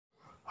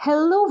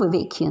Hello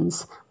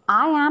Vivekians,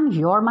 I am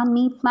your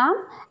Manmeet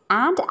ma'am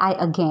and I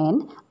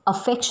again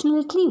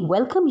affectionately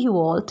welcome you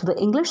all to the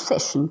English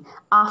session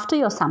after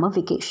your summer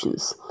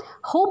vacations.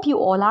 Hope you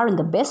all are in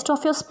the best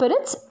of your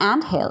spirits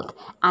and health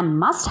and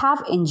must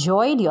have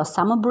enjoyed your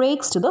summer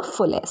breaks to the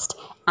fullest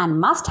and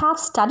must have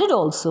studied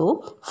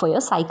also for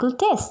your cycle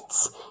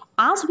tests.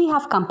 As we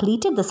have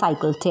completed the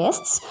cycle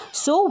tests,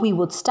 so we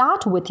would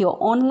start with your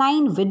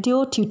online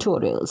video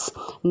tutorials.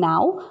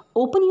 Now,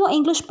 open your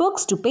English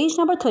books to page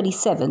number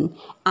 37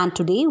 and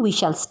today we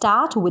shall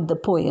start with the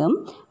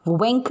poem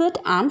Venkat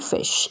and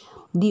Fish.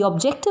 The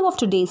objective of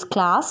today's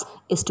class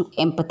is to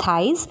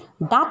empathize,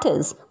 that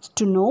is,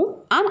 to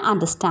know and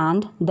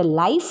understand the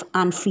life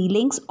and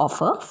feelings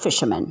of a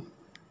fisherman.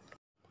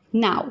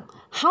 Now,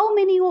 how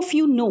many of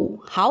you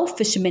know how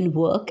fishermen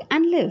work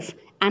and live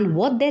and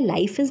what their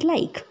life is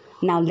like?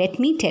 Now let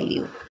me tell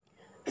you.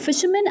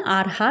 Fishermen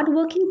are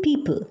hardworking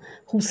people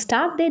who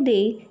start their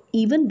day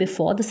even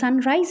before the sun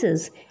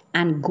rises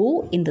and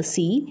go in the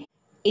sea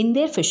in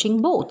their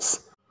fishing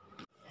boats.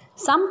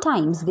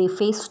 Sometimes they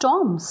face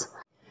storms.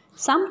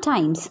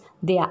 Sometimes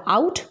they are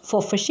out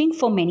for fishing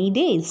for many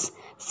days.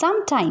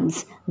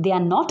 Sometimes they are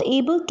not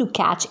able to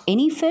catch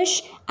any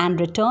fish and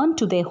return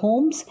to their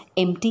homes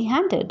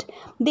empty-handed.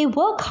 They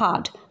work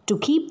hard to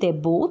keep their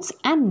boats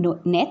and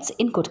nets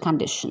in good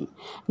condition.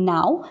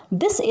 Now,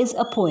 this is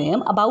a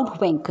poem about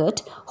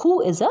Venkat,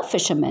 who is a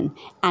fisherman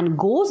and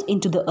goes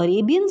into the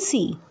Arabian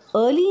Sea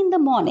early in the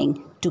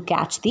morning to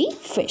catch the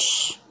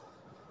fish.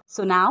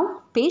 So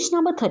now, page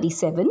number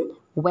 37,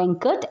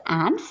 Venkat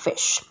and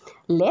Fish.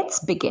 Let's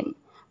begin.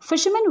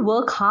 Fishermen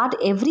work hard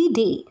every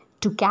day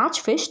to catch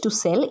fish to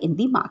sell in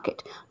the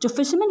market. जो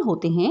fishermen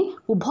होते हैं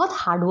वो बहुत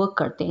hard work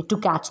करते हैं to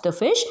catch the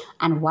fish.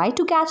 And why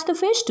to catch the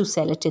fish? To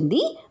sell it in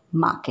the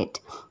market.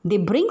 They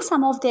bring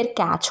some of their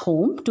catch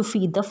home to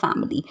feed the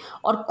family.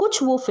 और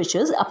कुछ वो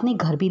fishes अपने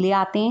घर भी ले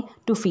आते हैं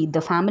to feed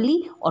the family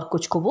और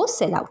कुछ को वो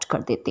sell out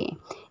कर देते हैं.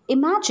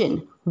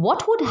 Imagine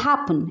what would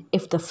happen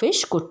if the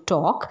fish could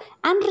talk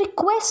and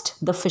request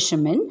the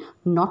fishermen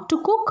not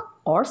to cook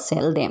or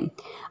sell them.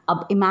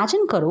 अब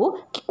इमेजिन करो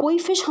कि कोई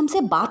फ़िश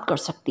हमसे बात कर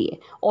सकती है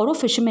और वो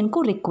फिशरमैन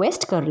को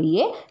रिक्वेस्ट कर रही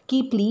है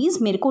कि प्लीज़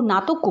मेरे को ना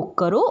तो कुक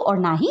करो और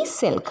ना ही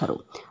सेल करो.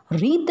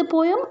 Read the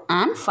poem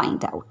and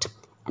find out.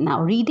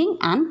 Now reading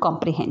and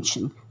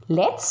comprehension.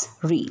 Let's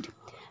read.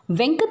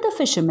 Venkat the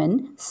fisherman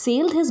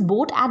sailed his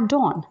boat at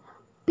dawn,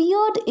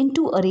 peered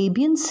into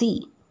Arabian Sea,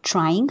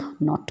 trying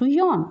not to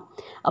yawn.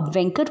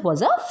 Venkat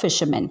was a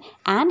fisherman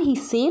and he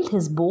sailed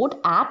his boat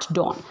at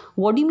dawn.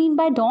 What do you mean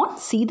by dawn?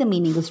 See, the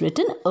meaning is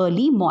written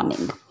early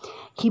morning.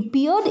 He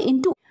peered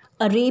into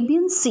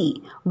Arabian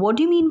Sea. What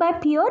do you mean by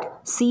peered?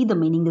 See, the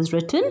meaning is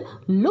written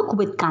look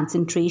with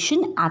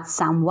concentration at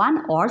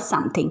someone or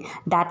something.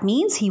 That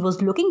means he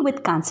was looking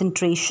with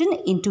concentration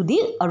into the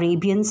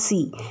Arabian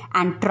Sea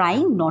and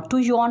trying not to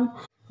yawn.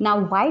 Now,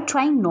 why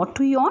trying not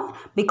to yawn?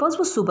 Because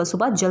वो सुबह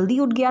सुबह जल्दी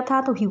उठ गया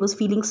था तो he was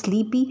feeling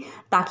sleepy.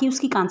 ताकि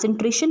उसकी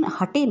concentration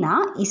हटे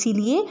ना,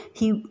 इसीलिए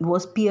he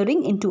was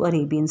peering into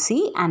Arabian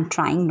Sea and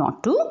trying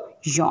not to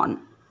yawn.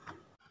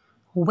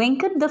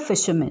 Venkat the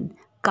fisherman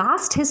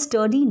cast his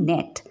sturdy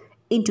net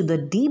into the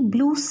deep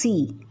blue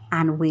sea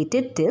and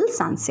waited till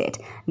sunset.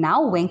 Now,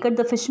 Venkat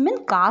the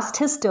fisherman cast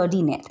his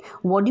sturdy net.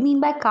 What do you mean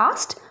by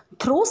cast?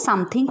 Throw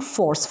something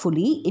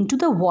forcefully into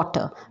the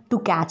water to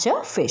catch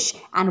a fish.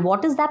 And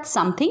what is that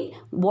something?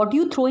 What do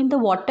you throw in the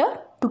water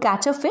to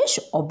catch a fish?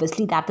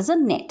 Obviously, that is a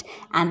net.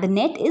 And the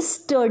net is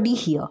sturdy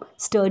here.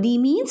 Sturdy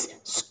means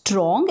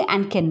strong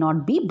and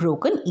cannot be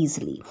broken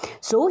easily.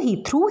 So,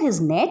 he threw his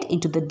net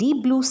into the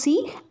deep blue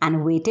sea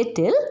and waited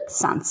till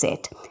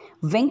sunset.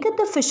 Venkat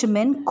the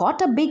fisherman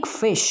caught a big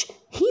fish.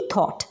 He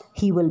thought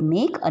he will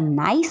make a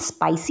nice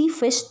spicy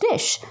fish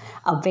dish.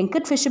 अब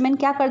Venkat fisherman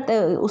क्या करता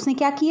है, उसने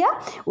क्या किया,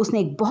 उसने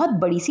एक बहुत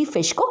बड़ी सी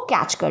फिश को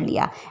कैच कर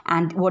लिया.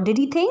 And what did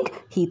he think?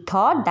 He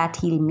thought that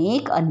he will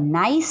make a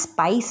nice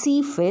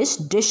spicy fish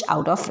dish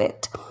out of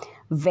it.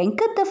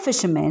 Venkat the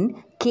fisherman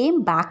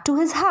came back to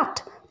his हट.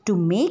 To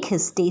make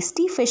his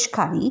tasty fish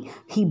curry,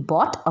 he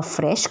bought a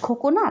fresh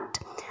coconut.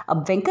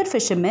 अब Venkat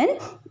fisherman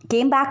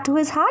came back to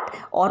his hut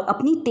और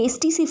अपनी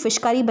tasty सी fish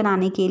curry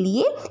बनाने के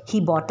लिए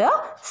he bought a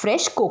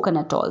fresh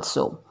coconut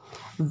also.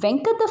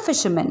 Venkat the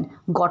fisherman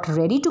got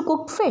ready to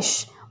cook fish,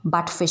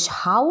 but fish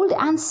howled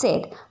and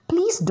said,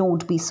 "Please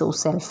don't be so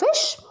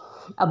selfish."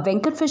 अब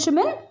Venkat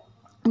fisherman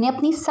ने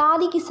अपनी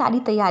सारी की सारी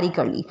तैयारी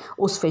कर ली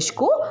उस फिश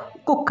को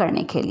कुक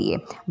करने के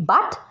लिए.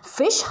 But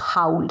fish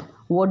howled.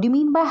 What do you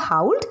mean by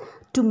howled?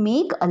 To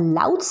make a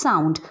loud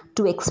sound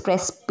to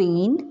express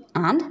pain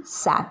and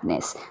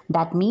sadness.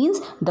 That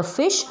means the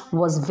fish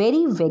was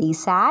very, very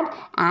sad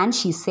and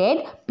she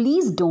said,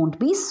 "Please don't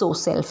be so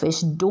selfish.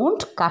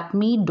 Don't cut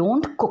me,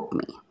 don't cook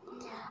me.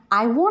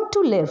 I want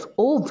to live,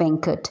 oh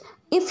Venkat,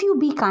 if you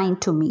be kind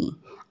to me.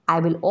 I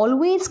will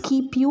always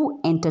keep you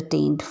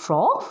entertained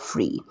for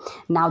free."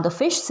 Now the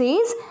fish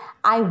says,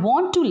 "I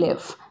want to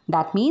live."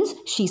 That means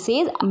she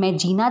says, मैं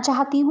जीना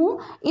चाहती हूँ.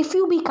 If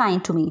you be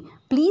kind to me,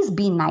 please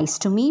be nice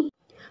to me.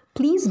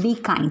 Please be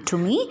kind to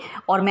me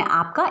और मैं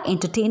आपका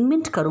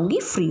entertainment करूँगी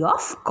free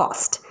of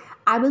cost.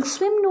 I will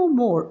swim no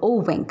more, O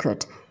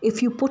Venkat. If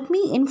you put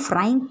me in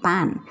frying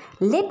pan,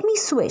 let me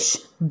swish.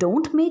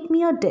 Don't make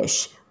me a dish.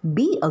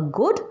 Be a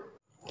good,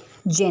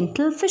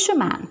 gentle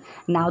fisherman.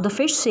 Now the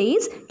fish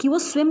says कि वो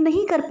swim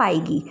नहीं कर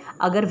पाएगी.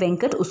 अगर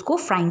वेंकट उसको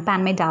frying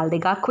pan में डाल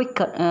देगा,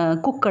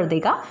 कुक कर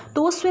देगा,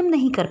 तो वो swim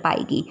नहीं कर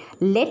पाएगी.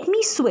 Let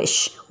me swish.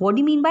 What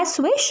do you mean by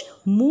swish?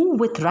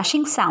 Move with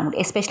rushing sound,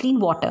 especially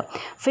in water.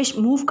 Fish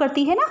move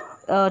करती है ना,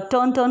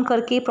 टर्न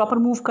करके प्रॉपर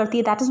मूव करती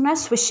है, that is not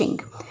swishing.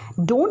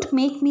 Don't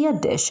make me a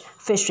dish.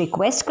 Fish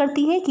request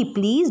करती है कि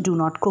please do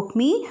not cook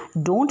me,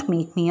 don't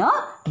make me a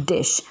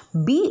dish.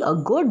 Be a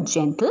good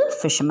gentle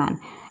fisherman.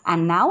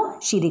 And now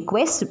she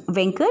requests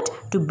Venkat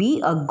to be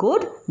a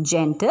good,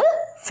 gentle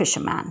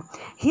fisherman.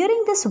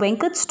 Hearing this,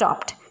 Venkat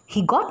stopped.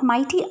 He got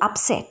mighty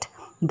upset.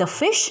 The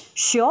fish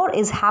sure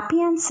is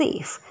happy and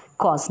safe,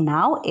 cause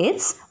now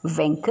it's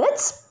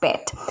Venkat's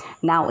pet.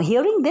 Now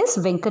hearing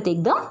this, Venkat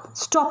एकदम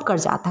stop कर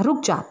जाता है,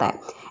 रुक जाता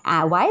है.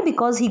 Why?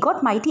 Because he got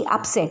mighty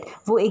upset.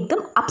 वो एकदम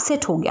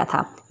upset हो गया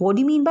था. What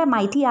do you mean by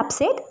mighty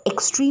upset?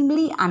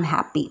 Extremely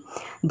unhappy.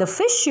 The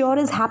fish sure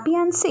is happy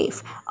and safe.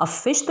 A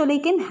fish तो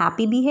लेकिन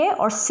happy भी है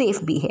और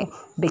safe भी है,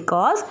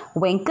 because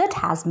Venkat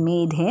has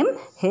made him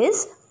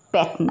his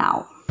pet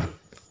now.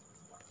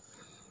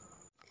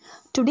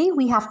 Today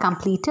we have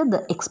completed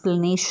the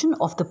explanation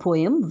of the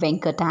poem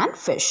Venkat and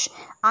Fish.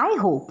 I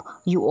hope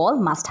you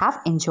all must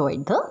have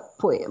enjoyed the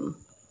poem.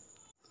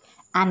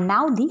 And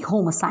now the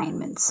home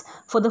assignments.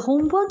 For the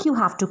homework you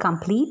have to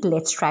complete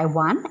Let's Try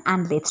 1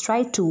 and Let's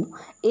Try 2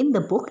 in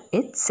the book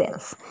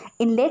itself.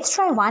 In Let's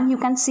Try 1 you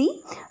can see,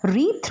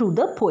 read through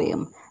the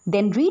poem.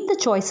 Then read the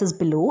choices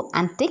below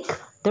and tick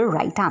the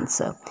right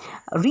answer.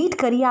 Read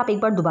करिए आप एक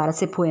बार दोबारा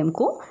से poem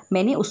को,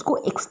 मैंने उसको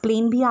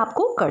explain भी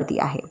आपको कर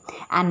दिया है.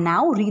 And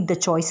now read the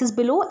choices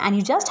below and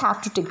you just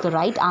have two tick the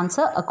right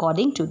answer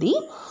according to the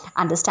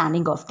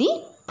understanding of the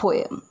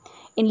poem.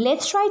 In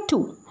let's try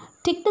 2,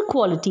 tick the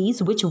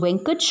qualities which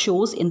Venkat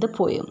shows in the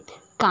poem.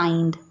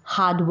 Kind,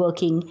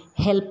 hardworking,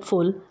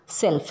 helpful,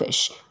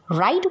 selfish.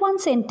 Write one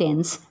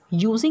sentence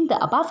using the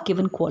above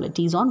given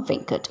qualities on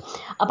Venkat.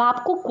 अब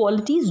आपको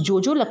qualities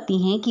जो लगती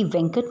हैं कि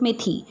वेंकट में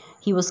थी,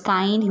 he was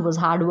kind, he was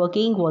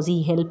hardworking, was he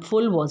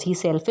helpful, was he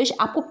selfish,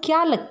 आपको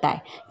क्या लगता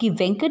है कि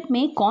वेंकट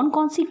में कौन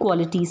कौन सी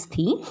qualities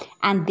थी,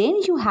 and then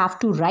you have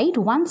to write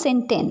one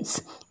sentence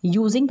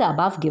using the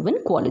above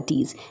given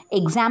qualities.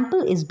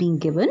 Example is being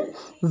given,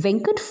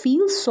 Venkat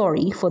feels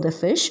sorry for the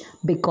fish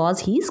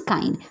because he is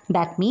kind.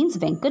 That means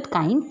Venkat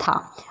kind था.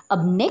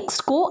 अब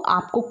next को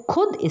आपको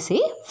खुद इसे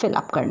fill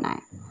up करना है.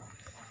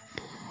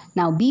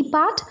 Now B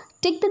part,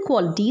 tick the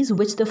qualities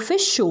which the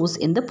fish shows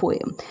in the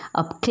poem.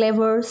 Up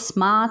clever,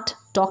 smart,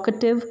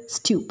 talkative,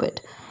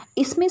 stupid.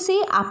 इसमें से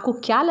आपको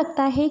क्या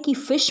लगता है कि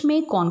फिश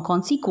में कौन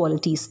कौन सी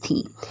क्वालिटीज़ थी.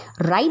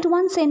 Right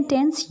one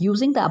sentence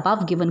using the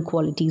above given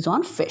qualities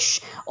on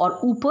fish. और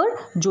ऊपर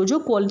जो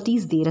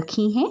क्वालिटीज़ दे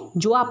रखी हैं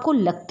जो आपको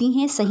लगती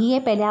हैं सही है,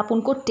 पहले आप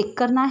उनको टिक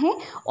करना है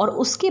और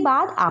उसके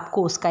बाद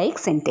आपको उसका एक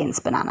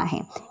सेंटेंस बनाना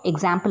है.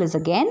 Example is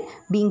again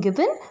being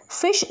given,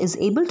 fish is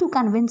able to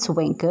convince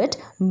Venkat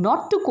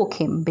not to cook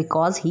him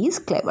because he is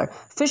clever.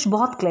 Fish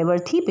बहुत क्लेवर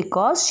थी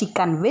because she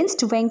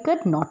convinced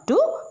Venkat not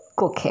to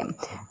cook him.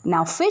 Now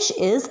fish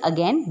is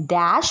again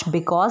dash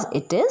because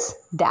it is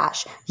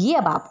dash. ये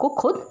अब आपको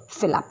खुद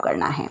fill up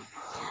करना है.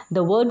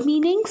 The word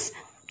meanings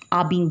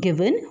are being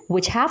given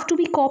which have to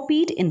be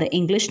copied in the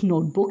English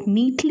notebook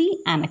neatly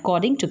and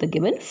according to the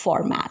given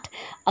format.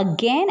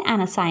 Again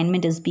an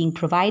assignment is being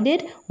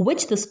provided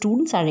which the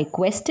students are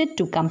requested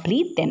to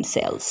complete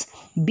themselves.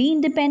 Be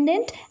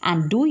independent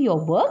and do your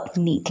work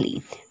neatly.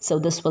 So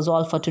this was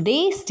all for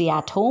today. Stay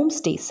at home,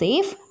 stay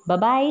safe.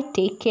 Bye-bye.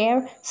 Take care.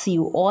 See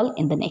you all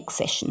in the next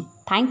session.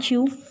 Thank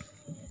you.